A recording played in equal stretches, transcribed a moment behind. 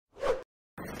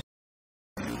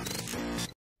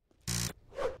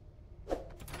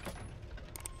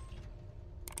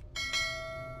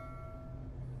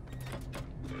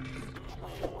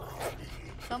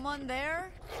Someone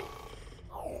there?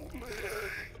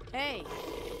 Hey.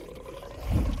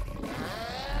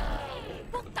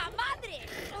 Puta madre!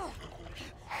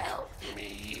 Help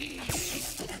me.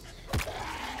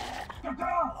 Get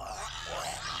down!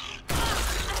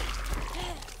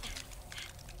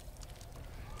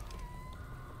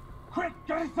 Quick,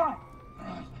 get inside!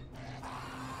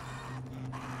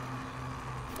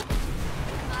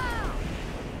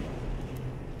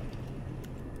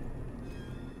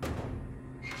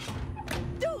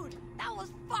 Dude, that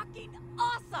was fucking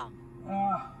awesome!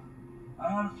 I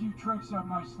had a few tricks up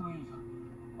my sleeve.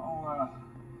 Oh,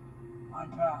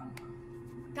 I'm Patton.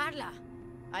 Carla,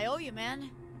 I owe you, man.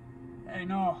 Hey,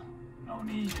 no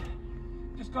need.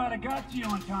 Just glad I got to you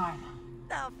on time.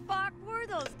 The fuck were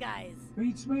those guys?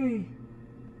 Beats me.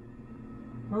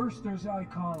 Bursters, I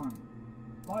call them.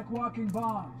 Like walking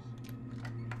bombs.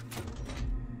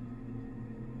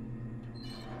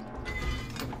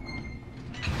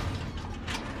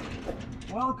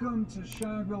 Welcome to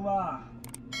Shangri-La.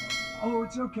 Oh,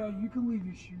 it's okay. You can leave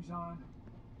your shoes on.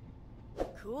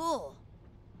 Cool.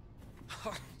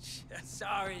 Oh, shit,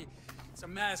 sorry. It's a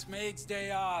masked maid's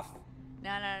day off. No,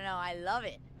 I love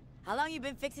it. How long you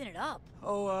been fixing it up?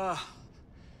 Oh,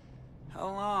 how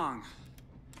long?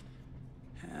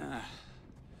 Yeah,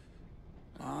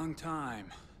 long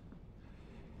time.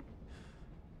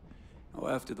 Oh,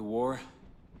 after the war,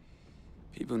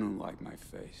 people didn't like my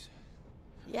face.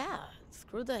 Yeah,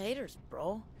 screw the haters,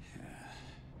 bro. Yeah.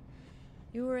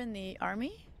 You were in the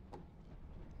army?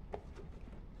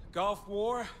 Gulf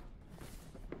War?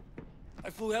 I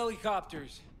flew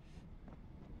helicopters.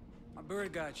 My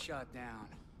bird got shot down.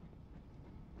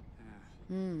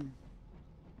 Yeah.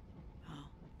 Oh.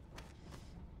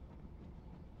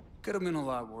 Could have been a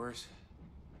lot worse.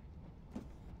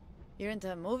 You're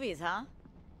into movies, huh?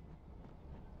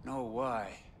 No,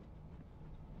 why?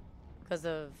 Because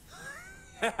of...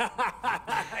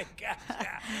 I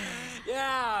gotcha.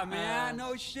 Yeah, man,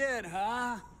 no shit,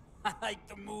 huh? I like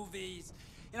the movies.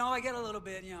 You know, I get a little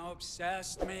bit,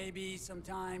 obsessed maybe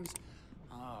sometimes.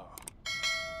 Oh,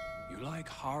 you like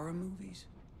horror movies?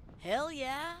 Hell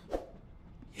yeah.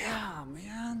 Yeah,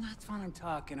 man, that's what I'm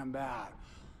talking about.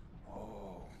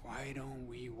 Oh, why don't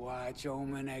we watch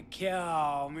Omen to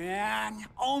Kill, man?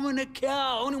 Omen to Kill,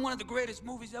 only one of the greatest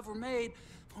movies ever made.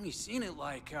 I've only seen it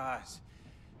like,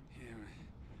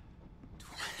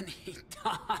 20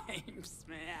 times,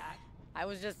 man. I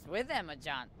was just with Emma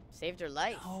John. Saved her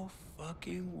life. No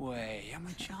fucking way.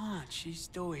 Emma John, she's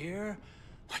still here?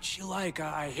 What's she like?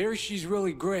 I hear she's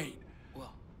really great.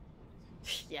 Well,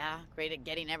 Yeah, great at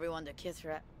getting everyone to kiss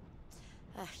her.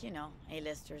 You know,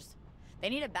 A-listers. They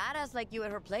need a badass like you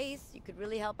at her place. You could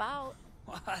really help out.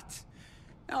 what?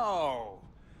 No.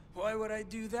 Why would I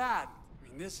do that? I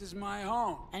mean, this is my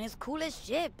home. And it's cool as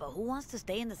shit, but who wants to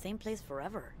stay in the same place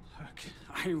forever? Look,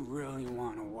 I really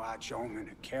want to watch Omen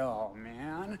to Kill,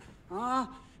 man. Huh?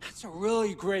 That's a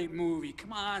really great movie.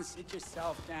 Come on, sit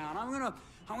yourself down. I'm gonna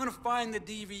find the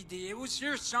DVD. It was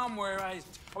here somewhere. I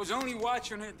was only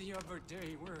watching it the other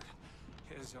day. Where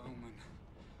is Omen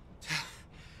to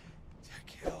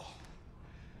Kill?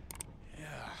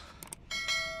 Yeah,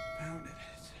 found it.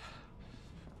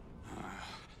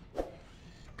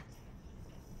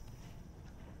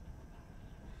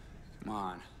 Come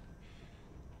on.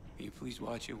 Will you please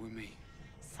watch it with me?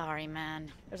 Sorry,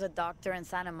 man. There's a doctor in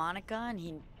Santa Monica, and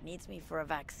he needs me for a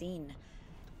vaccine.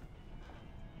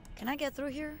 Can I get through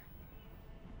here?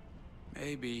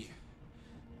 Maybe.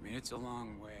 I mean, it's a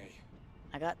long way.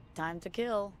 I got time to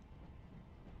kill.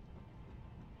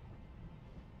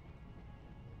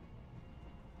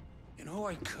 You know,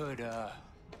 I could,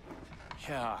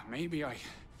 yeah, maybe I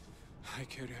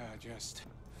could, just...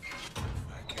 If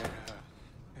I could,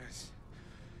 just...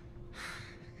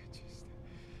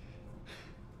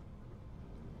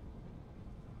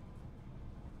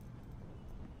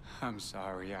 I'm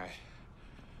sorry, I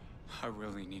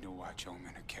really need to watch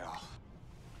Omen to Kill.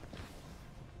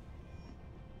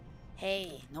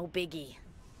 Hey, no biggie.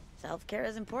 Self-care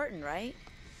is important, right?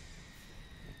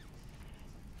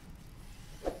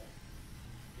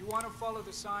 You want to follow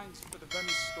the signs for the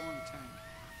Venice storm tank.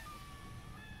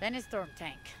 Venice storm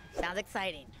tank. Sounds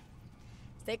exciting.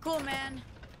 Stay cool, man.